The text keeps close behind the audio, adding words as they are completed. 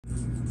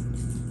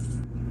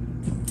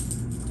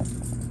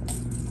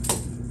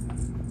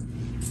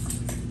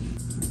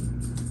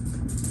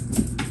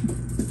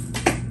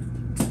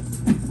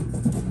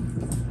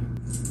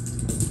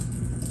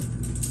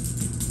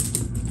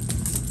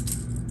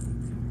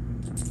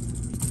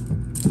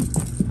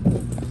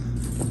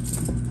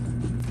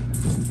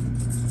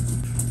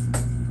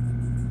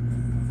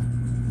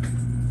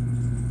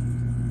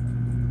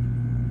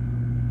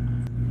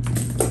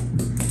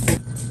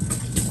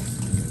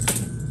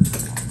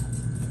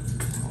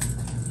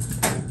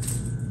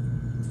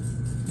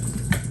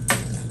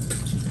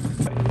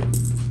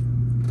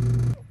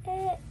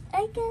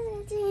I got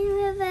a dream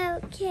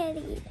about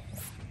kitties.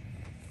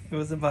 It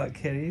was about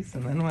kitties,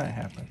 and then what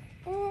happened?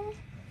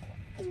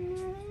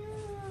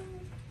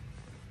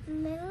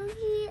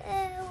 Moogie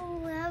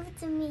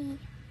loved me.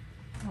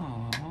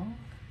 Aww.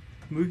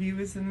 Moogie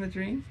was in the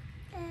dream?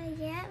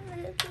 Yeah,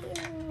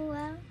 Moogie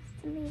loved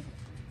me.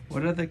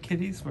 What other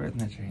kitties were in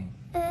the dream?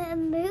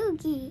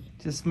 Moogie.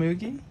 Just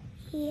Moogie?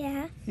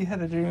 Yeah. You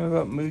had a dream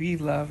about Moogie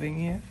loving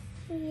you?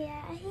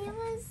 Yeah, he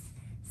was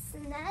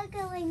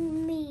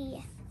snuggling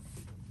me.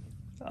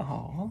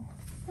 Aww.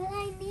 But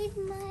I need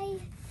my...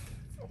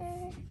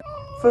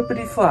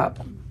 Flippity flop.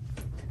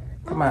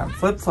 Come on,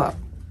 flip flop.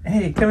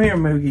 Hey, come here,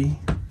 Moogie.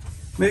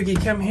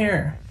 Moogie, come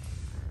here.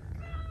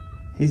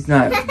 He's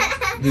not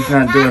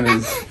doing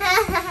his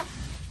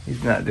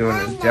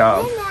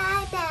job.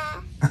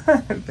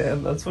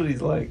 Dad, that's what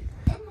he's like.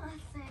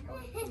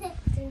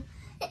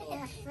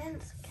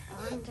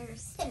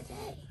 Calendars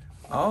today.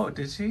 Oh,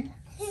 did she?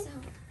 So,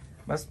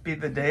 Must be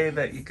the day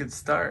that you could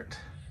start.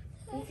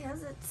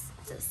 because it's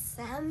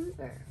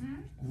December.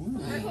 Ooh.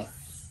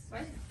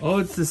 Oh,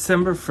 it's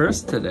December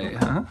 1st today,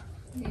 huh?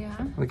 Yeah,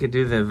 We could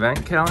do the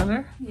event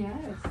calendar. yes,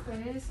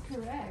 that is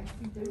correct.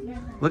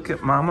 Look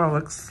at Mama,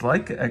 looks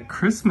like a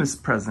Christmas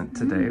present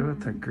today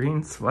with her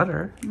green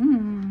sweater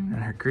and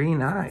her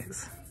green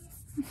eyes.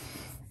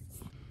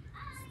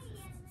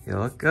 You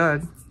look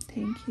good.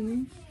 Thank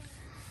you.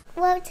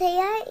 Will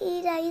Taya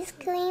eat ice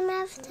cream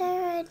after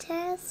her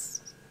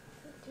test?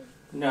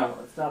 No,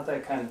 it's not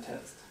that kind of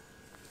test.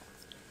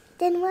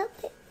 Then what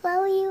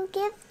will you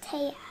give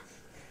Taya?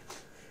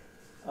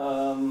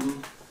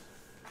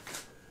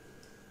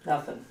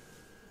 Nothing.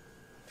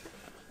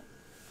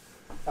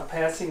 A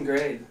passing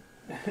grade.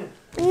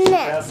 No.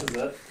 Passes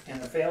it, and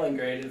a failing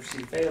grade if she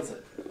fails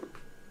it.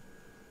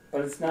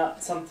 But it's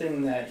not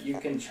something that you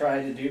can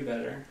try to do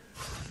better.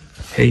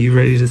 Hey, you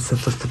ready to set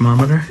the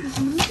thermometer?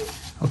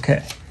 Mm-hmm.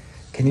 Okay.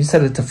 Can you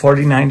set it to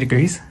 49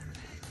 degrees?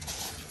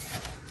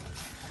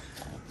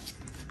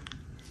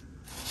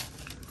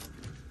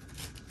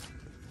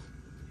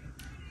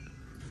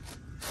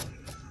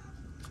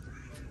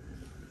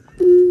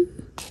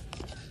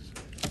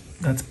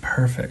 That's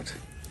perfect.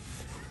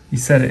 You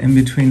set it in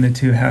between the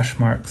two hash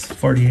marks,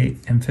 48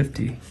 and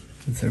 50.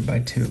 It's there by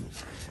 2.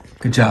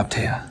 Good job,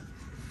 Taya.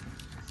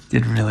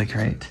 Did really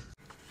great.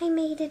 I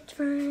made a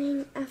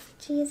drawing of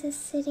Jesus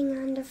sitting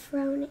on the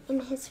throne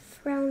in his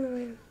throne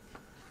room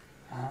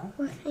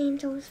with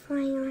angels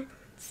flying around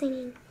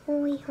singing,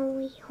 Holy,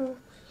 holy, holy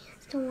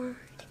is the Lord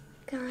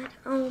God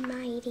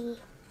Almighty.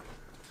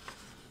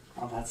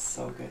 Oh, that's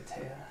so good,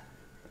 Taya.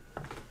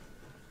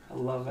 I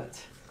love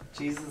it.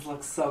 Jesus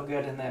looks so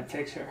good in that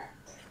picture.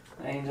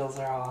 The angels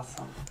are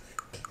awesome.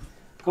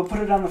 Go put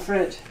it on the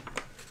fridge.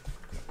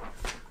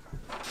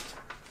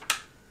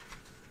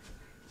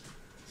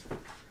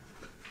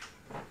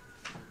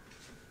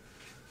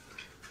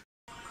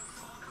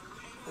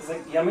 Is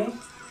it yummy?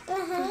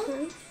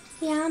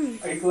 Yum.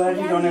 Are you glad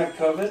you don't have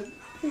COVID?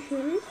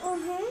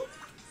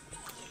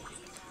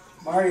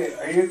 Mario,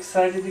 are you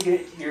excited to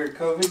get your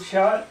COVID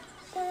shot?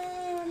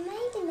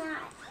 Maybe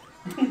not.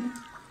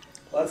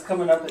 Well, that's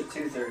coming up at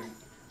 2:30.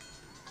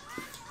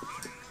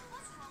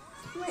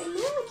 Right now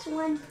it's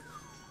 1:26.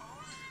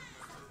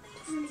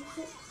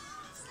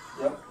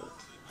 Yep.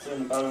 So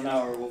in about an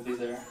hour we'll be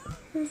there.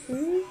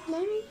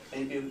 Maybe.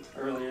 Maybe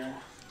earlier.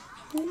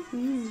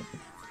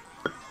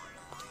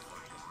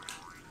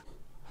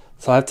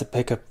 So I have to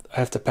pack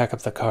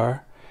up the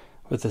car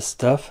with this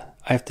stuff.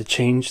 I have to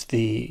change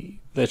the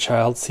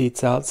child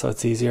seats out so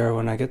it's easier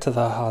when I get to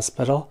the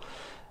hospital.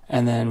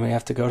 And then we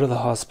have to go to the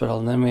hospital,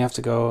 and then we have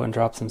to go and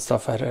drop some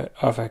stuff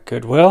off at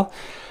Goodwill.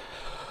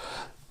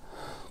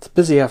 It's a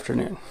busy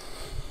afternoon.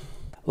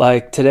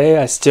 Like today,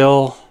 I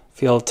still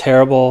feel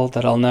terrible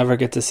that I'll never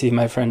get to see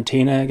my friend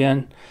Tina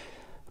again.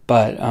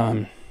 But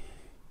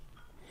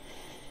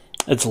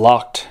it's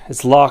locked.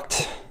 It's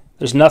locked.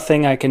 There's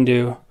nothing I can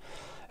do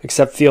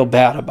except feel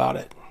bad about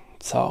it.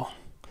 So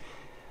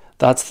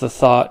that's the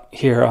thought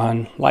here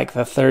on like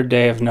the 3rd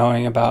day of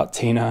knowing about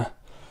Tina.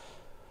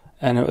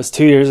 And it was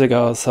 2 years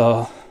ago,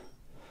 so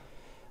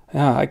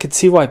yeah, I could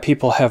see why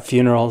people have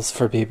funerals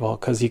for people,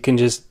 because you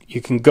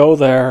can go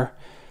there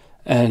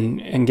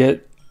and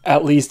get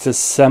at least a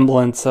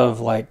semblance of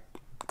like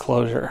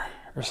closure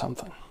or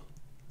something.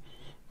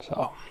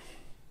 So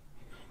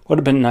would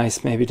have been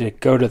nice maybe to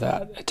go to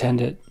that,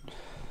 attend it,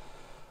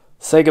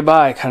 say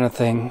goodbye kind of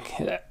thing.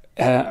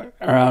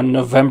 around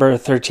November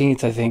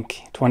 13th, I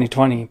think,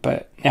 2020.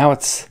 But now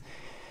it's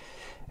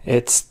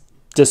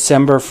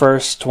December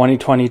 1st,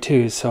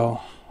 2022,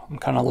 so I'm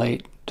kind of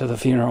late to the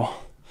funeral.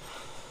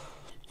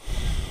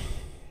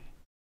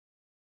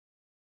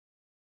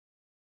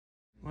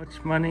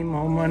 Much money,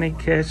 more money,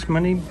 cash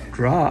money,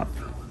 drop.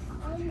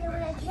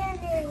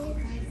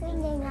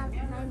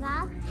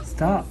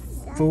 Stop,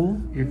 fool.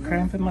 You're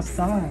cramping my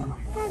style.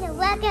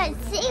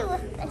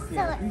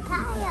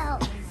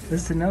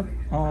 Listen up,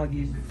 all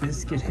you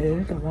biscuit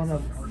head. I want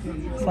a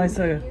slice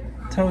of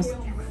toast,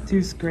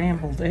 2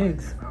 scrambled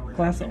eggs,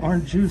 glass of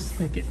orange juice,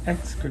 make it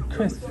extra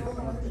crisp,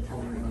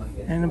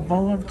 and a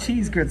bowl of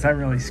cheese grits. I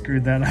really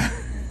screwed that up.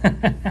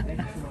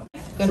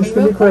 Just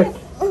be quick.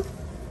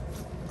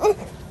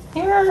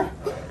 Here!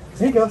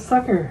 There you go,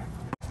 sucker.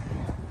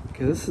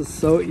 Okay, this is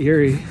so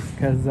eerie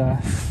because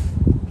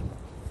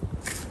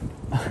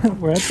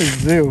we're at the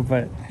zoo,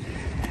 but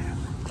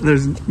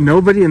there's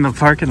nobody in the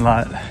parking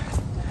lot.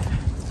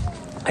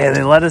 And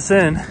they let us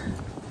in.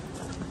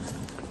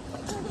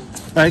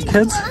 Right,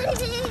 kids?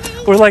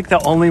 We're like the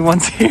only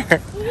ones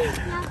here.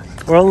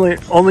 We're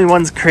only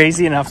ones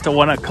crazy enough to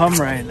want to come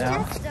right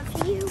now. Just a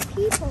few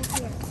people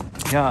here.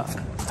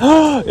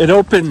 Yeah. It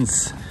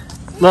opens.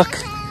 Look,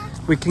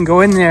 we can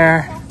go in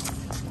there.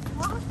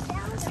 Walk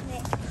out of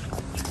it.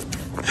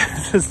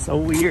 This is so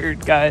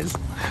weird, guys.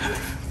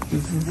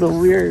 This is so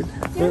weird.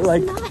 We're There's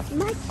like, not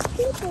much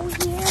people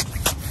here.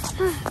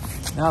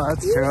 no,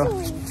 that's true.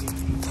 Usually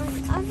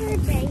on other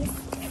days,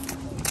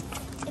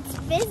 it's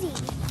busy.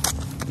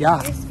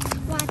 Yeah. There's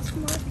lots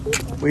more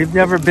people. We've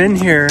never been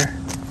here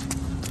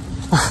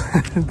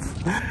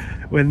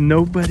when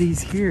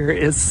nobody's here.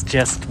 It's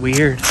just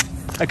weird.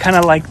 I kind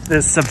of like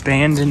this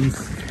abandoned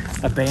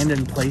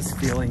place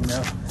feeling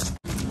though.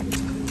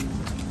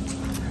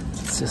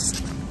 It's just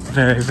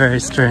very, very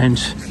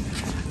strange.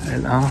 I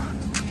don't know.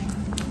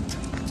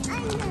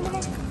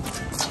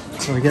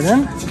 Can we get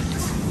in?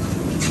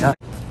 Yeah.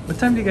 What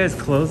time do you guys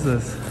close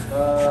this?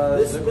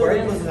 This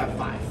aquarium closes at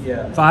 5.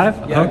 Yeah.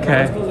 5? Yeah,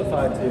 okay. Close at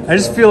 5 too. I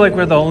just feel like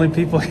we're the only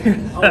people here.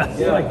 Yeah,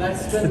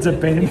 It's a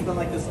pain. It's been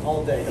like this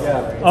all day.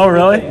 Yeah. Oh,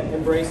 really?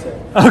 Embrace it.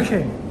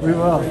 Okay, we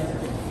will.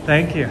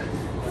 Thank you.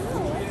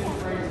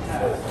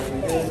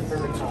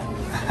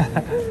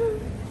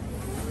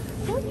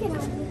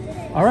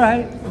 All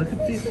right, look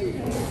at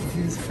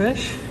these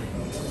fish.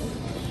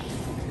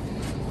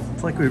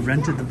 It's like we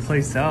rented the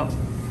place out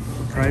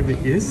for private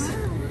use.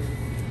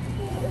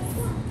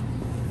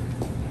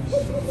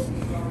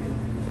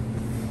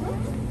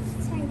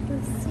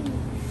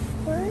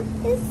 What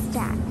is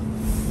that?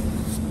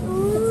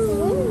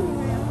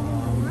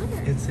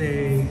 It's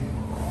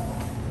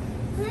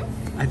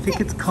I think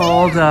it's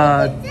called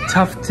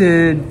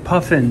tufted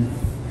puffin.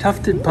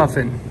 Tufted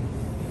puffin.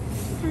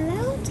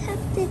 Hello,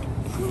 tufted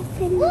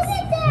puffins. Look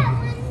at that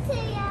one,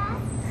 Tia.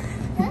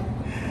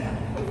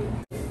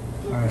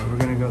 All right, we're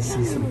gonna go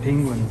see some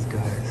penguins,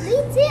 guys. Me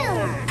too.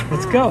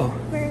 Let's go.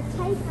 We're a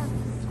type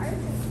of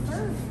Arctic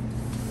bird.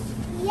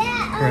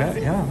 Yeah. Correct?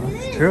 Yeah,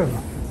 that's true.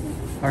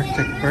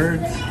 Arctic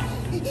birds.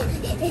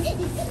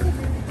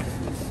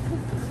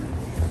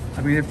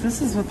 I mean, if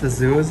this is what the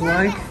zoo is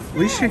like,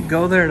 we should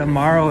go there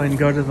tomorrow and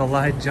go to the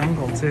live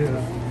jungle too.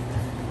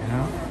 You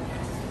know?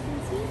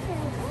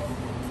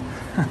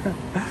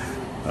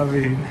 I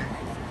mean,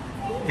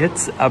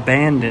 it's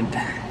abandoned.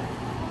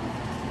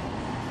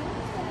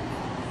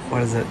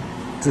 What is it?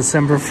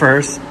 December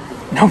 1st.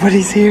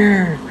 Nobody's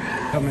here.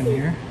 Come in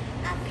here.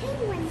 A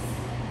penguin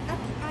up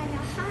on a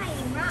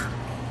high rock.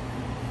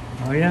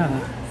 Oh yeah.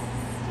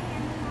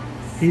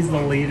 He's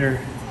the leader.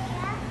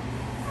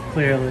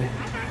 Clearly.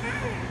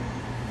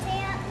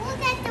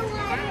 Look at the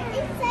water.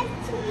 It's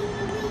actually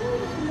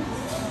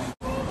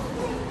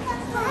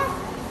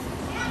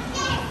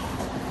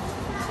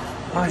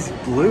Oh, he's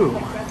blue.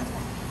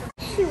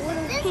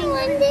 There's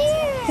one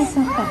there. It's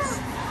not us.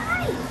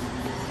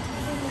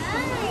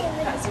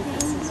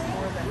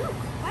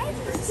 Why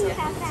does he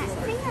have that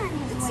thing on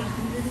his wing?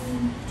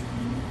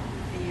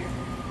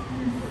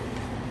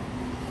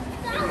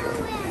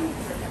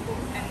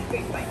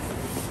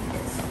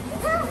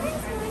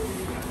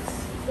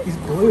 He's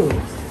blue.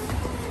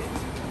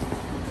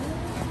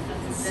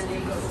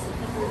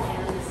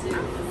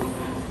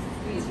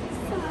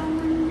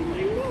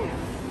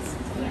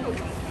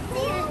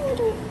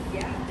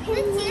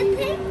 What's your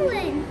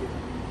penguin?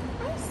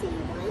 I see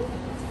one.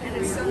 And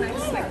it's so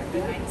nice, like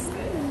behind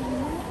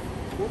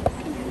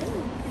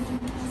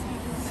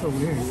So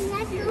weird. I'm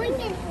not going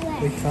into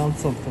We it. found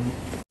something.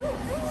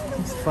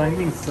 He's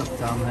finding stuff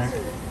down there,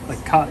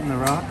 like caught in the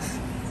rocks.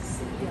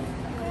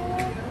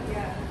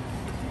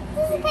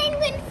 Oh,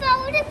 penguin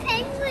found a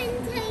penguin,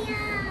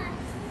 Taya.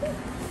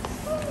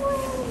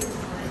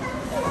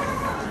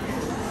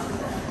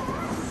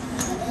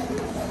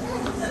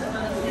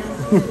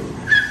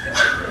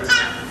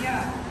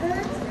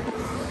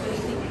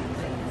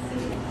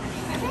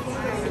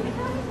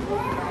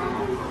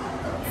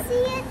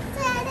 See it,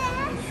 Dada?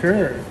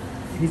 Sure.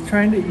 He's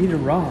trying to eat a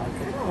rock.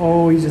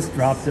 Oh, he just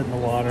dropped it in the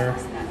water.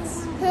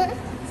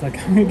 It's like,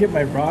 I'm gonna get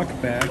my rock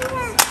back.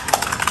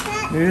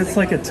 Maybe it's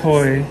like a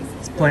toy.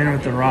 It's playing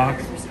with the rock.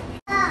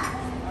 I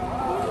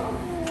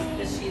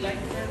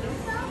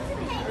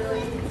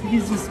think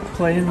he's just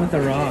playing with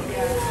the rock.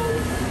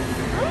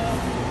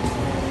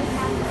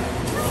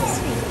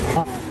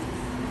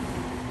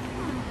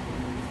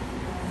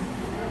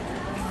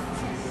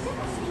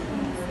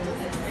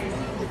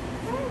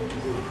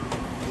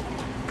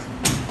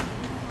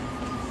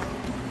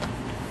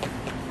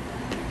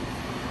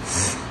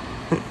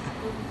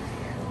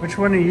 Which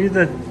one are you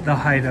the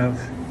height of?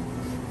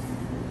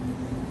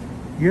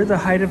 You're the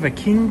height of a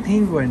king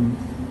penguin,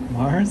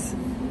 Mars.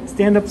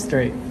 Stand up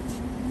straight.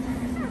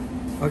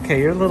 Okay,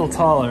 you're a little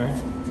taller.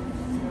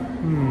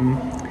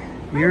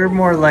 You're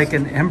more like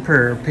an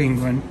emperor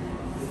penguin.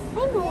 I'm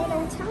a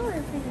little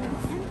taller than an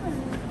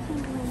emperor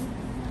penguin.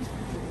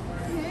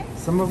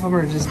 Some of them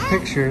are just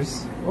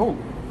pictures. Oh.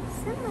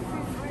 Some of them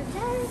are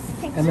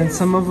just pictures. And then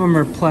some of them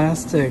are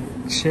plastic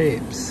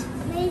shapes.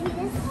 Maybe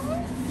this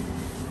one?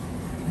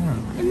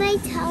 Yeah. Am I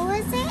tall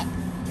as it?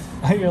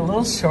 Oh, you're a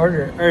little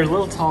shorter, or a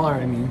little taller,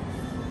 I mean,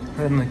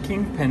 than the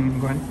king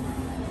penguin.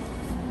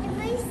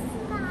 Am I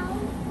small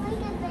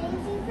like a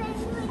baby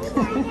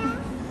penguin?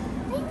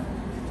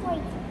 I'm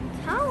like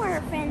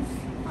taller than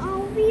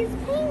all these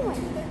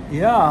penguins.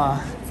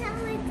 Yeah.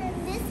 Taller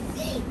than this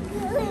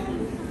penguin.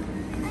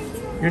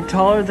 You're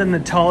taller than the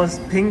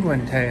tallest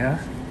penguin, Taya.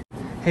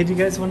 Hey, do you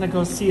guys want to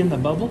go see in the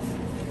bubble?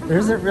 There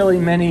isn't really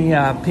many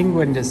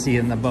penguin to see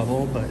in the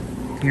bubble, but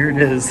here it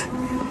is.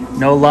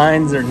 No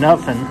lines or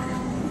nothing.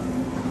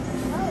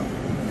 Oh,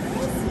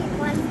 I see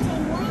one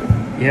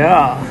penguin.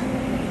 Yeah.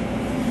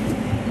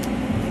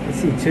 I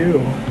see two.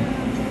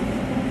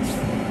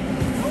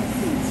 I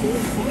see two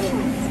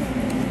penguins.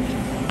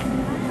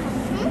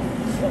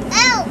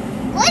 Oh,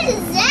 what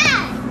is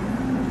that?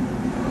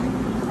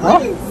 Huh?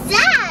 What is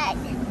that?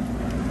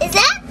 Is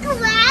that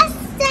glass,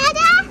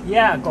 Dada?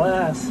 Yeah,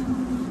 glass.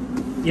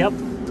 Yep.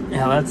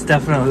 Yeah, that's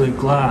definitely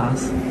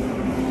glass.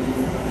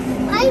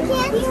 Why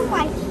can't you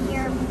wipe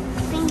your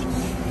feet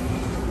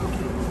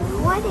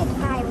flooded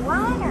by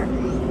water?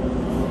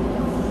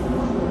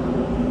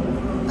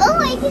 Oh,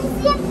 I can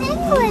see a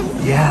penguin.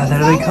 Yeah, there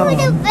they come.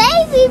 It's a little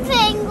baby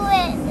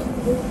penguin.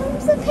 Here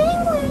comes a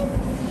penguin.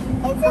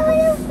 It's a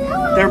little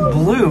penguin. They're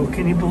blue.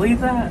 Can you believe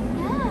that?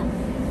 Yeah,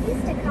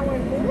 used to color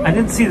blue. I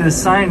didn't see the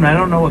sign. I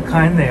don't know what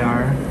kind they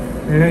are.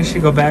 Maybe I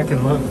should go back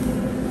and look.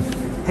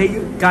 Hey,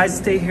 you guys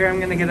stay here. I'm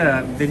going to get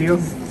a video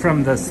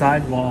from the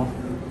side wall.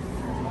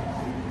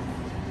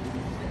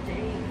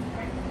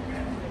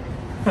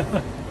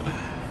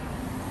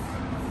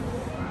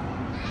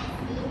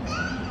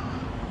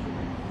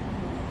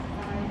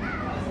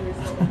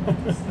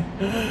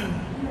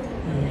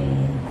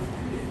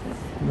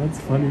 That's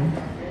funny.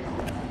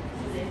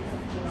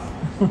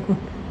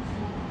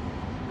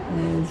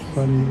 That's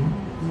funny.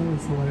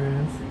 That's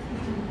hilarious.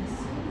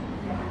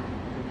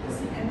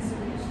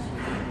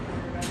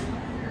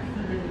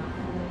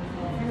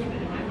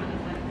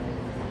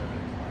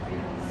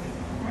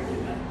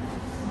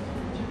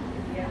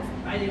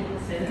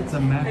 It's a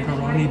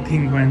macaroni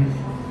penguin.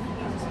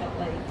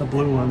 The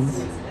blue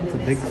ones. It's a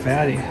big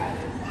fatty.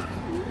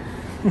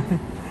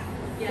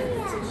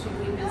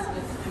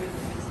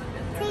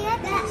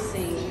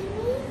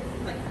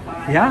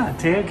 Yeah,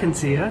 Taya can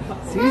see it.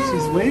 See,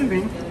 she's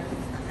waving.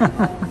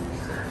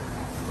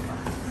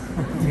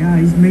 Yeah,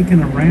 he's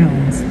making a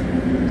rounds.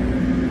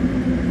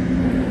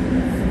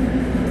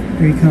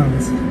 Here he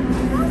comes.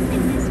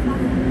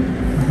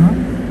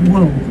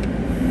 Whoa.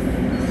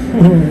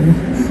 Whoa.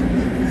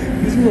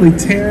 He's really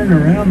tearing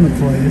around the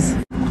place.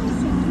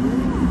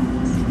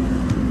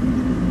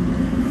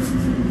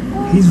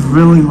 He's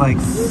really like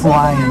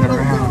flying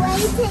around.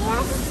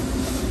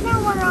 Now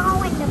we're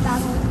all in the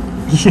bubble.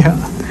 Yeah.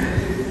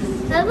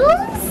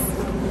 Bubbles?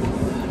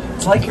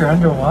 It's like you're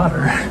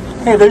underwater.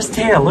 Hey, there's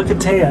Taya. Look at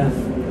Taya.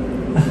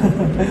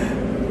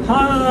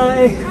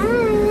 Hi. Hi.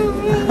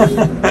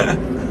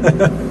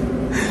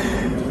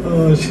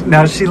 Oh,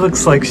 now she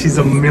looks like she's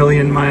a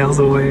million miles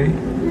away.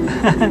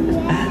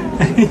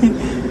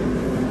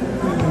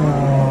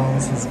 Oh,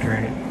 this is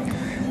great.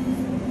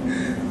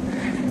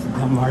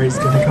 Now Mari's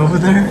gonna go over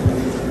there.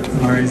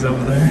 Mari's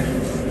over there.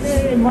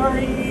 Hey,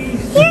 Mari.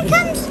 Here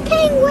comes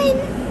Penguin.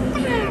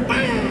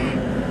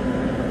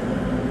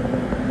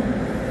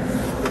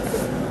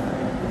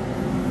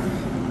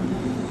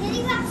 Did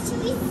you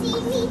actually see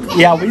me?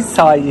 Yeah, we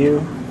saw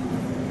you.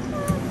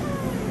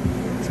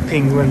 These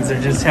penguins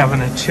are just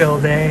having a chill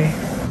day.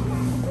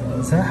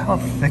 Is that how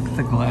thick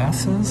the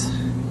glass is?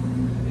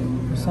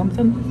 Or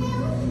something?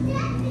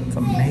 It's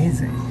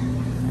amazing.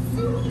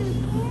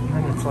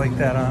 And it's like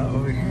that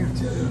over here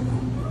too.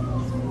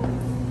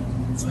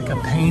 It's like a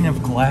pane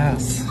of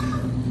glass.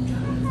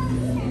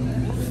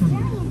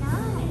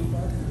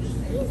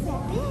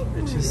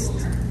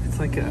 It's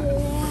like a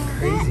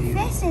crazy.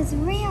 That fish is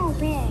real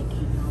big.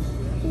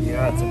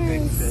 Yeah, it's a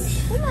big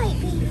fish. It might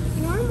be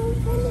normal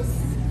for this.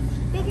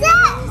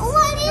 That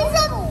one is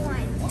a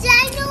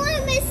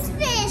ginormous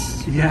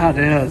fish. Yeah, it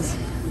is.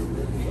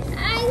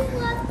 I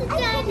love the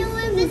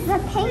ginormous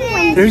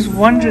fish. There's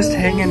one just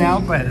hanging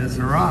out by this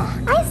rock.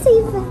 I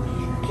see the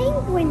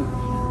penguin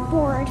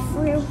board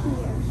through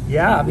here.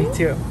 Yeah, me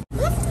too.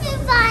 Let's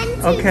move on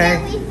to Okay,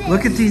 jellyfish.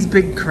 look at these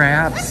big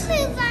crabs. Let's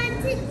move on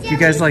to jellyfish. Do you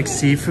guys like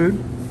seafood?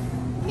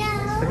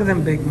 No. Look at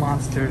them big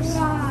monsters.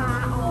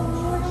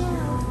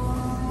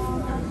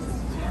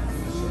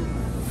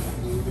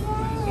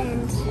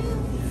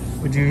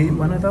 And Would you eat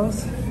one of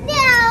those?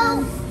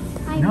 no.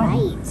 I No.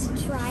 might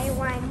try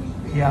one.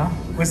 Yeah,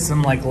 with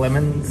some like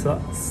lemon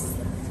sauce,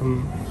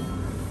 some,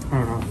 I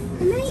don't know,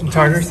 I might some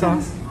tartar have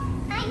some- sauce,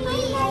 I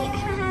might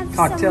have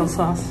cocktail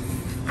some, sauce.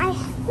 I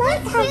might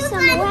have some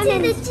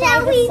lemon to the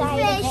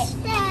jellyfish.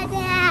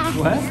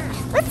 What?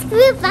 Let's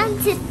move on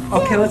to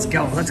Okay, let's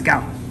go. Let's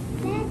go.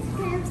 Let's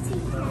go see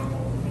them.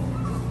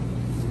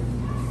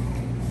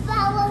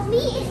 Follow me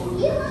if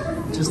you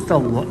want. Just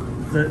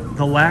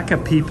the lack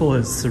of people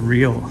is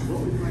surreal.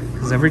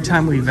 Because every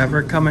time we've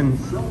ever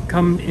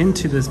come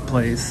into this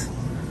place,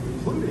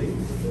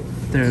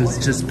 there's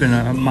just been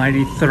a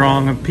mighty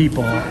throng of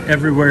people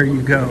everywhere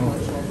you go.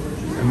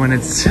 And when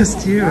it's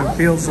just you, it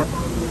feels like,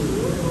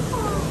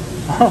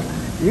 oh,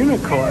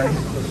 unicorn.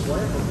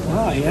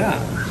 Oh yeah.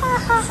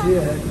 See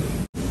it.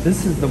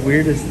 This is the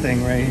weirdest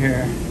thing right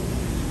here.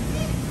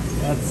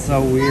 That's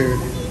so weird.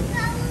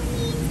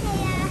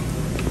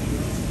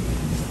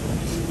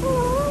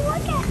 Oh,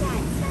 look at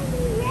that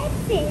tiny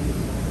redfish.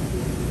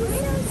 It's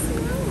so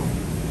small.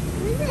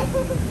 Look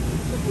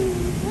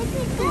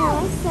at that.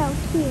 Oh, so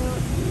cute.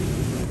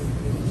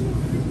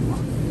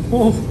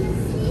 Oh,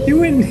 you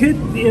went and hit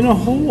in a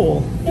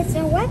hole. It's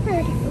a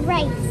leopard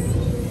rice.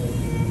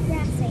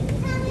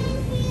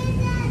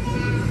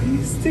 He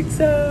sticks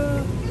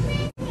up.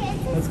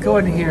 Let's go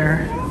in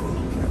here.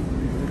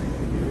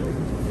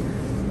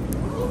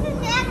 You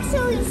can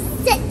actually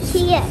sit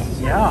here.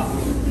 Yeah.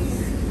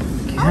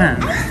 Can.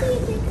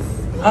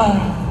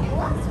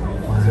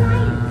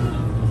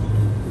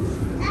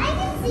 I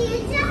can see a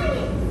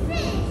giant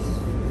fish.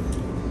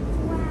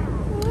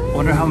 Wow.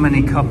 Wonder how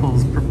many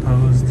couples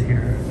proposed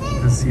here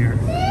this year.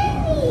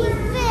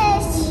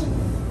 Fish.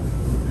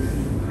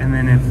 And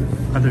then if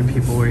other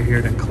people were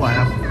here to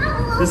clap.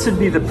 This would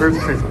be the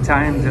perfect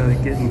time to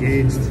get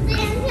engaged.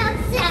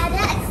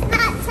 That's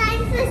not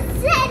time for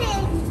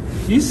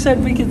sitting. You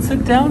said we could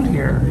sit down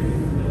here.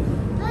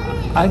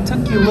 I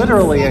took you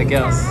literally, I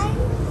guess.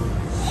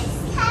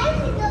 It's time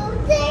to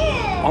go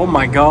there. Oh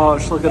my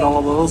gosh, look at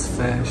all those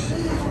fish.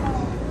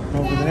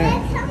 Over there.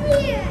 Come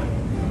here.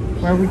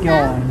 Where are we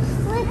going?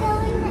 We're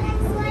going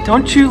next way.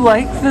 Don't you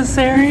like this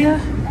area?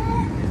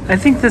 I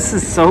think this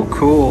is so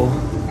cool. I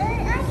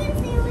can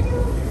see a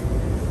little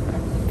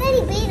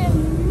Betty Beta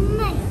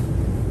money.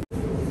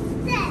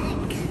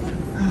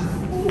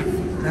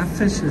 That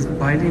fish is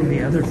biting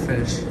the other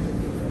fish.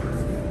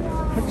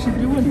 What you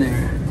doing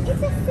there?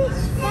 It's a fish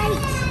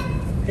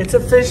fight. It's a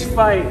fish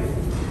fight.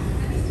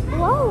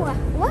 Whoa,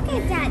 look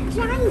at that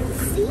giant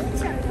sea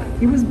turtle.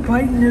 He was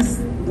biting his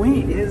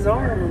wing, his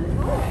arm.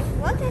 Oh,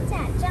 look at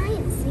that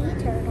giant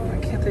sea turtle. Why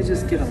can't they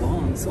just get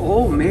along?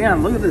 Oh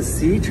man, look at the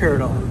sea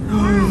turtle.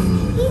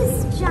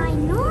 He's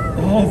ginormous.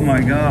 Oh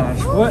my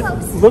gosh. What?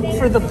 Look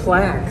for the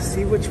plaque.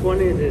 See which one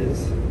it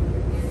is.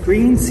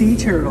 Green sea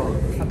turtle.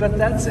 I bet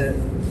that's it.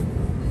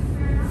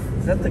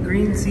 Is that the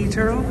green sea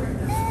turtle?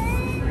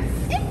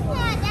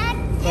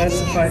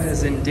 Classified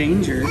as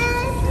endangered,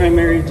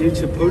 primarily due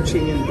to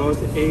poaching in both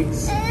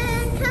eggs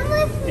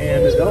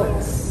and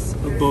adults.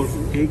 Of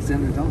both eggs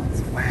and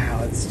adults.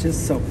 Wow, it's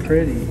just so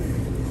pretty.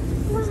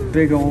 This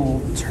big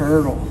old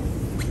turtle.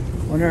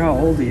 Wonder how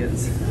old he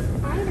is.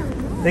 I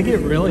don't know. They get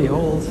really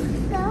old.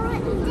 Go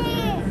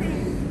there.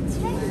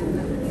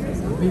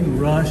 Being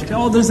rushed.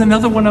 Oh, there's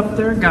another one up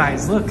there,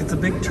 guys. Look, it's a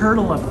big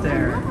turtle up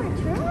there.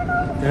 Another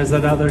turtle? There's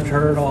another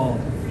turtle.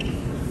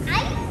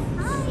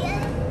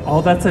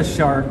 Oh, that's a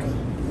shark.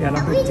 Yeah,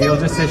 no big deal.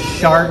 Just a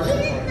shark.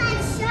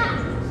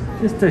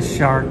 Just a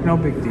shark. No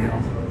big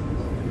deal.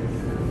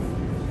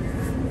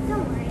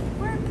 Don't worry,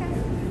 we're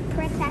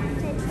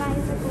protected by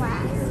the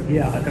glass.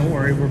 Yeah, don't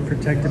worry. We're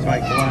protected by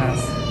glass.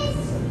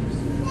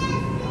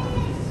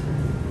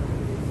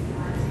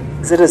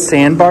 Is it a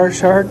sandbar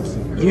shark?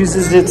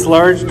 Uses its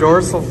large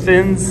dorsal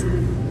fins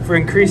for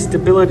increased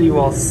stability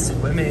while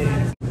swimming.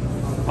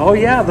 Oh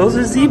yeah, those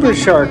are zebra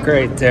shark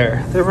right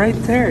there. They're right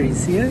there. You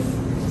see it?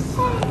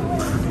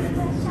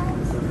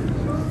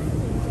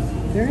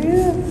 There he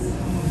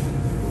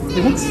is.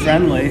 He looks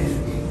friendly.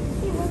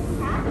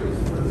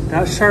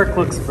 That shark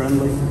looks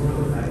friendly.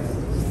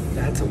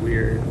 That's a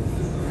weird.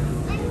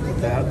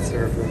 That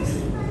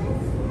surface.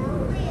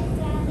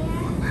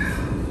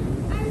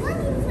 I'm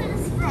looking for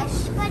this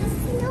fish, but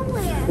it's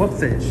nowhere. What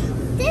fish?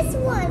 This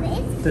one,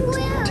 it's The blue.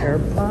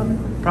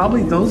 pteropod?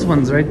 Probably those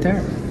ones right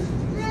there.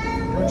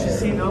 Don't you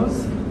see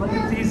those? Look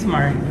at these,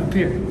 Mari, up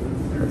here.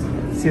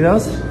 See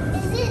those? Is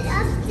it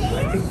up there?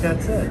 I think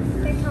that's it.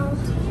 They're called.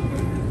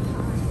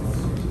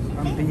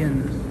 I'm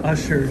being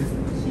ushered.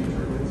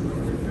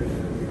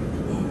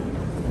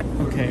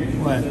 Okay,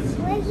 what?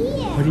 We're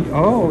here. What do you,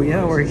 oh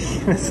yeah, we're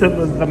this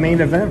is the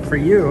main event for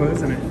you,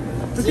 isn't it?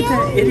 Look at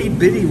that itty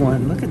bitty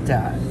one. Look at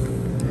that.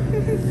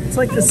 It's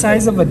like the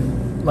size of a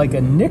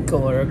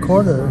nickel or a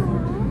quarter.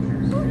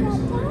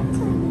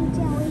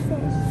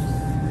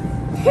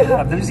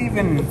 Yeah, there's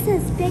even... It's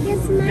as big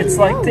as my It's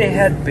like they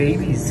had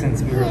babies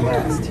since we were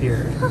last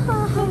here.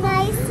 Can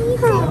I see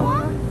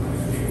that?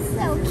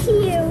 So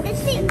cute.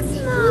 It's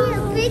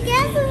small. Big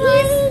as my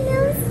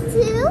nose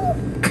too.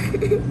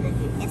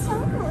 It's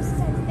almost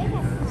as big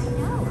as my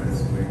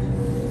nose.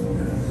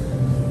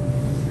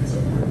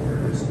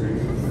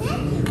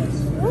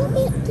 Look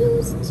at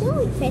those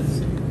jellyfish.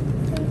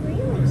 They're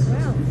really gross.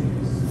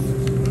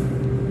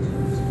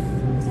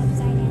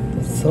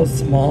 It's so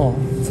small.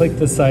 It's like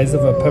the size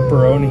of a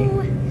pepperoni.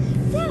 Oh,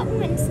 that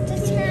one's the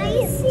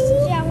tiniest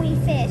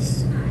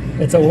jellyfish.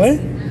 It's a what?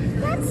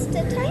 That's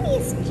the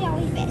tiniest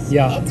jellyfish.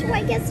 Yeah. It's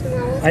like as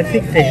small as I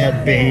think my they had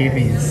finger.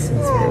 babies since we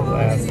were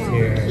last so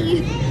here.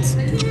 Cute.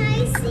 Can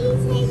I see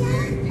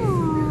Taylor?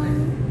 Aw,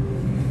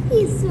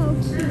 he's so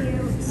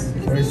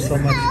cute. There's so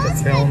much to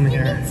film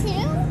here.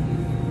 Too?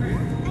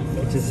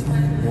 Just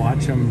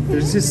watch them.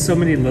 There's just so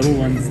many little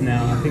ones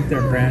now. I think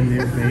they're brand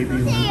new baby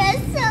They ones. are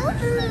so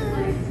cute.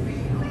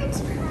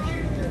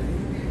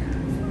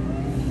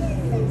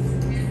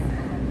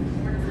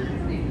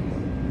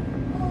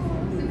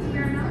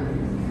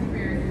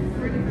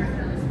 We're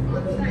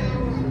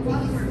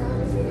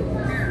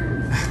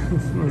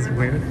This is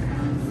weird.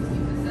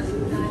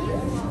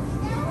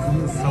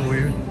 This is so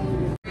weird.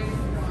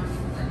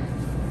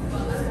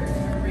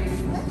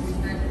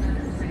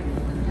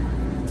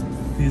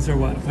 These are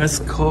what?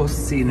 West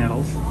Coast sea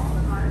nettles. They look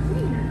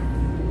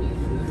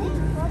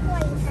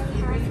like they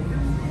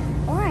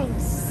have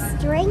orange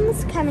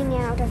strings coming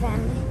out of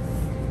them.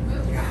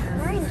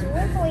 Orange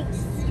look like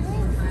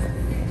strings.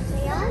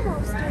 They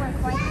almost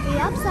look like the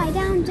upside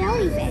down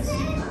jellyfish.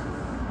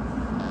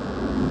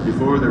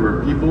 Before there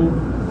were people,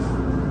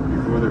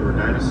 before there were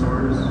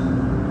dinosaurs,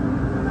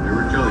 there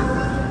were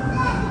jellyfish.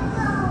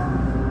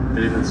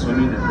 They have been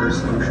swimming in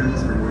Earth's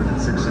oceans for more than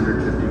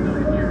 650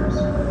 million years.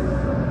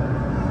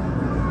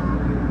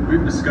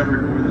 We've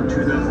discovered more than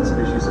 2,000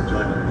 species of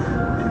jellyfish,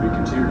 and we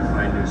continue to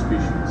find new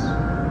species.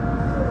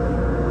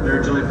 There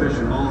are jellyfish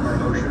in all of our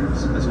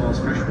oceans, as well as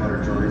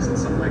freshwater jellies in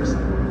some lakes in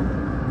the world.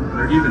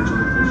 There are even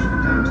jellyfish in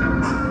downtown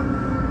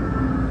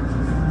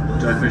London.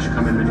 Jellyfish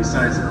come in many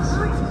sizes,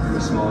 from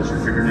as small as your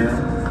fingernail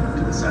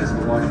to the size of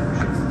a washing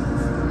machine.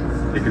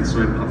 They can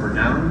swim up or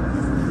down,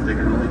 but they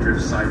can only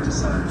drift side to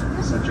side,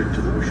 subject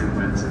to the ocean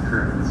winds and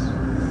currents.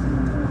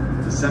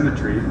 The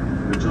symmetry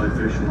of a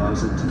jellyfish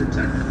allows it to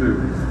detect food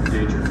and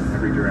danger in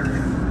every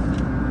direction.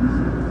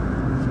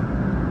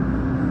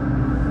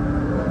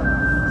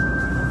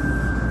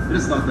 It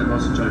is thought that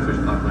most jellyfish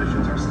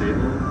populations are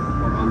stable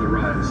or on the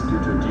rise due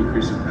to a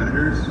decrease in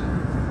predators,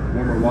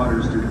 warmer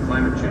waters due to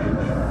climate change,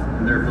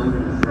 and their ability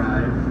to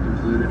thrive in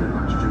polluted and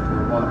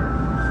oxygen-poor water.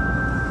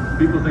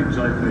 People think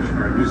jellyfish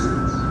are a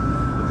nuisance,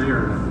 but they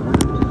are an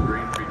important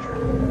marine creature.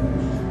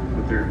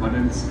 With their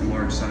abundance and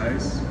large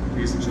size,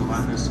 these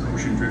gelatinous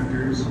ocean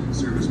drifters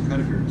serve as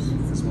predators,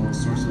 as well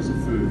as sources of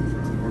food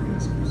for other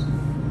organisms.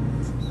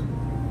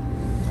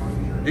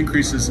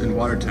 Increases in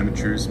water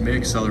temperatures may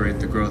accelerate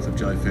the growth of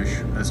jellyfish,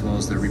 as well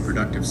as their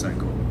reproductive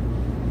cycle.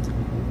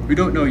 We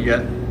don't know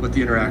yet what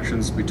the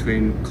interactions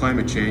between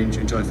climate change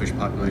and jellyfish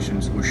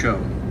populations will show.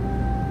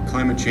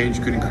 Climate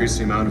change could increase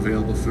the amount of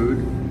available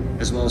food,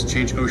 as well as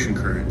change ocean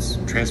currents,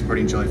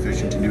 transporting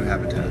jellyfish into new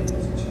habitats.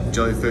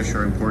 Jellyfish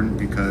are important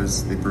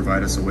because they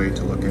provide us a way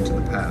to look into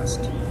the past.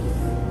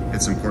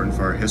 It's important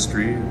for our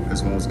history,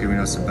 as well as giving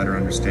us a better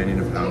understanding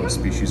of how a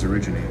species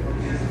originated.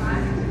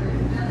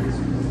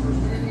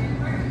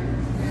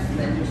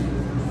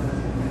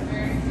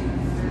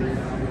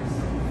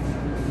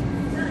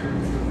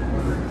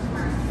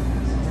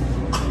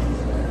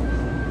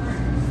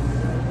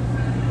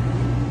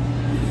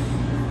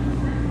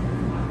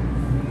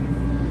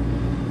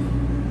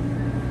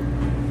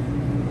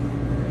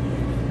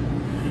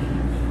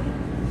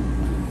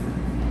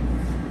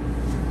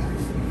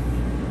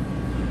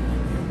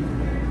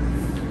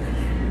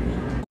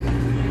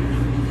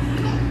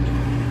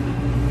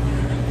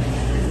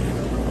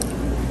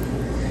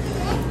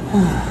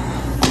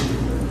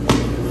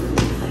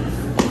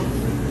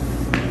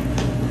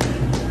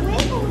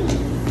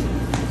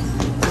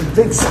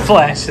 Big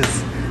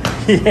splashes.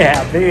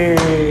 Yeah,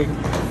 big.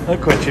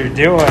 Look what you're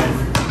doing.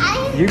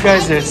 You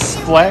guys are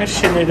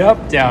splashing it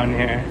up down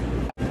here.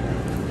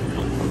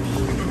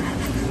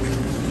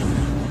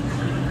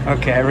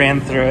 Okay, I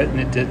ran through it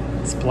and it did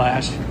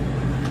splash.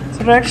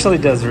 So it actually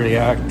does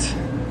react.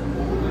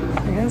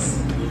 I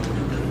guess.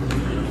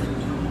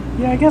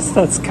 Yeah, I guess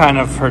that's kind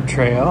of her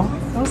trail.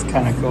 That was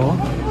kind of cool.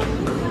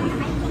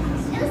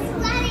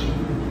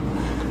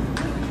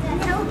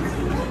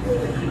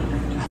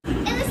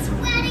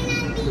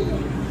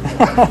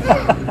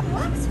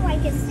 Looks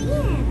like a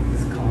sand.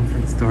 This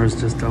conference door's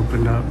just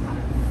opened up.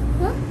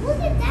 Look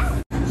at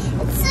that.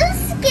 It's so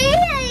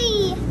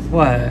scary.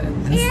 What?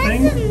 This It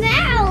has thing? a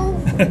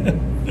mouth.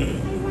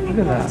 Look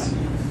at that.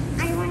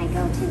 I want to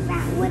go to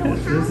that little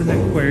There's house. an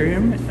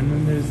aquarium and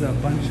then there's a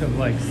bunch of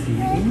like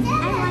seating. I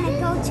want to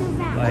go to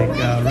that Like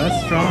a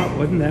restaurant.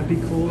 Wouldn't that be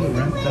cool to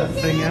rent that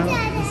thing out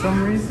for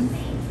some reason?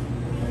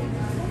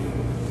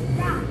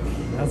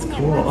 That's It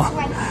cool. looks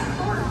like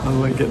I'm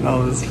like getting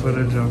all this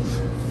footage of.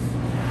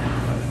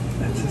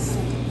 That's just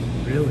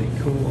really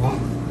cool.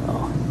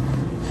 Oh.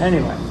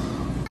 Anyway,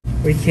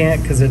 we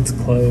can't because it's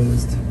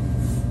closed.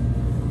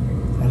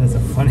 That is a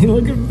funny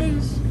looking fish.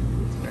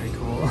 It's very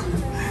cool.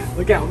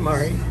 Look out,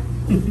 Mari.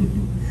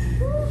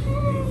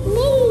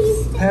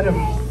 Pet him.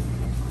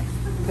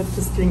 Pet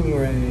the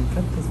stingray.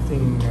 Pet the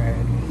stingray.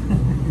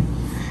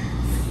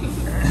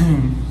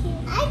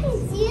 I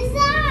can see his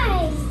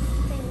eyes.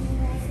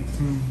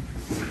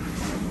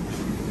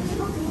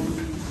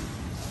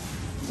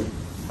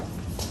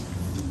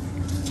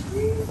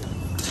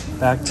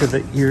 Back to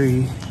the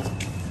eerie,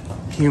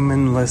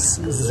 humanless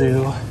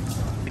zoo.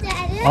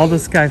 All the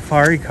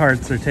Skyfari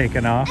carts are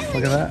taken off.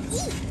 Look at that.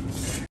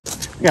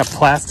 We got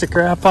plastic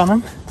wrap on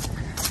them.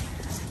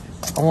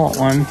 I want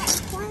one.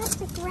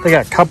 They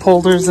got cup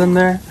holders in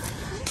there.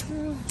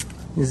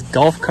 These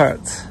golf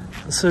carts.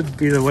 This would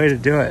be the way to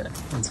do it.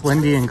 It's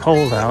windy and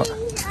cold out.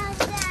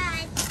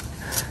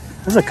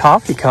 There's a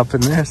coffee cup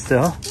in there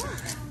still.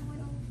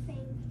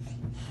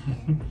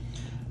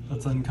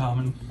 That's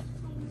uncommon.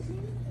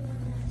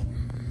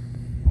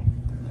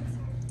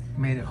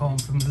 Made it home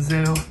from the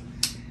zoo.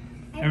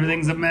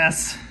 Everything's a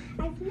mess.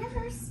 I've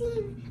never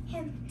seen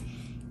him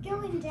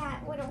doing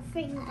that little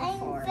thing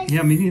before.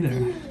 Yeah, me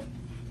neither.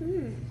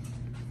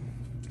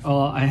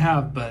 Oh, I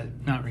have, but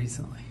not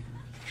recently.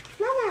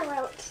 Mama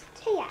wrote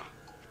Tia.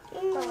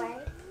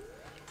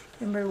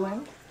 Number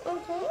 1.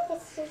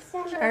 It's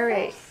December All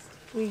right.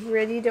 We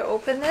ready to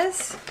open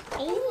this?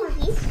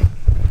 1st.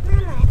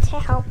 Mama to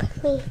help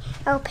me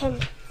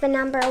open the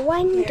number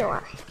 1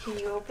 door. Can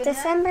you open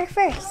December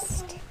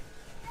 1st.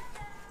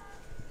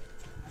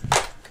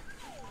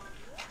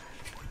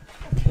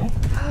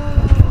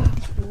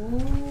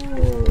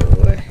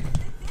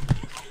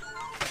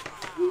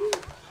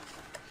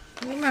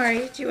 Hey,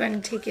 Mari, do you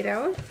want to take it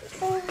out?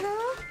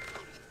 Uh-huh.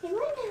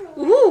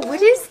 Ooh,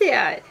 what is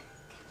that?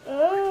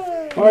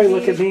 Mari,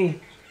 look at me.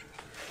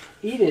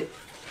 Eat it.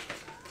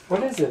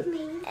 What is it?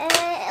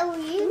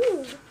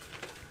 You.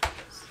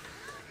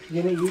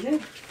 You gonna eat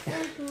it?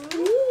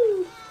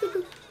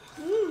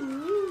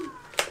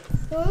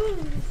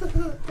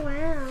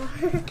 Wow.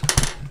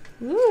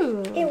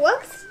 Ooh. It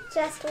looks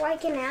just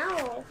like an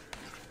owl.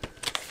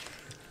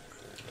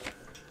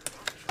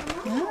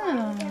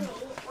 Oh.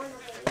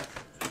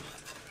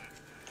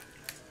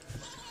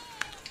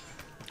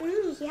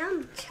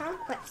 Yum,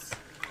 chocolates.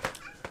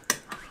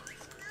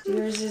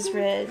 Yours is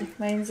red.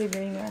 Mine's a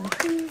green one.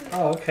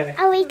 Oh, okay.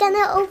 Are we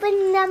gonna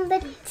open number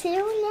 2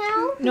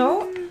 now?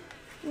 No.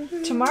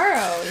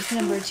 Tomorrow is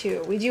number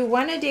 2. We do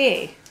one a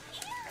day.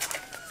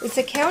 It's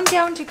a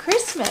countdown to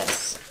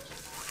Christmas.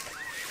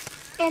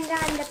 And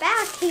on the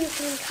back, you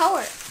can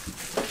color.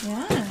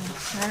 Yeah.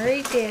 All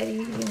right, Daddy.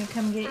 You gonna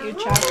come get your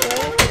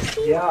chocolate?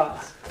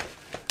 Yeah.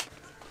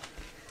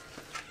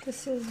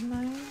 This is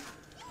mine.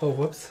 Oh,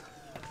 whoops.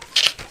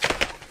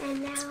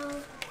 And now,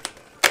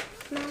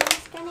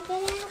 Mama's gonna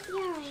get out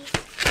yours.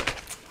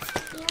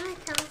 Your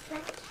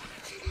chocolate.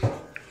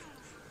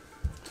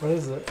 What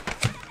is it?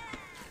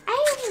 I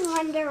even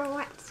wonder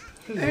what.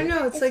 I don't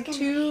know. It's like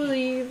 2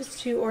 leaves,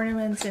 2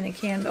 ornaments, and a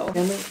candle.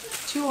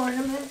 2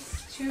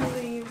 ornaments, 2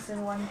 leaves,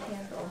 and 1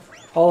 candle.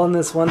 All in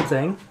this one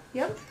thing?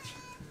 Yep.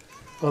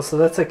 Oh, so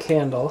that's a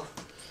candle.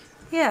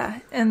 Yeah,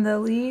 and the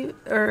leaf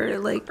or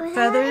like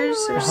feathers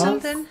or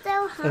something.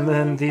 And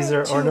then these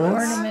are 2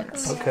 ornaments?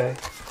 ornaments. Okay.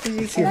 Did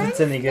you See see if it's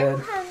any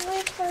good.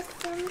 It's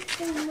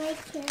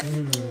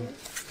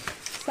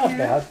It's not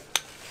bad.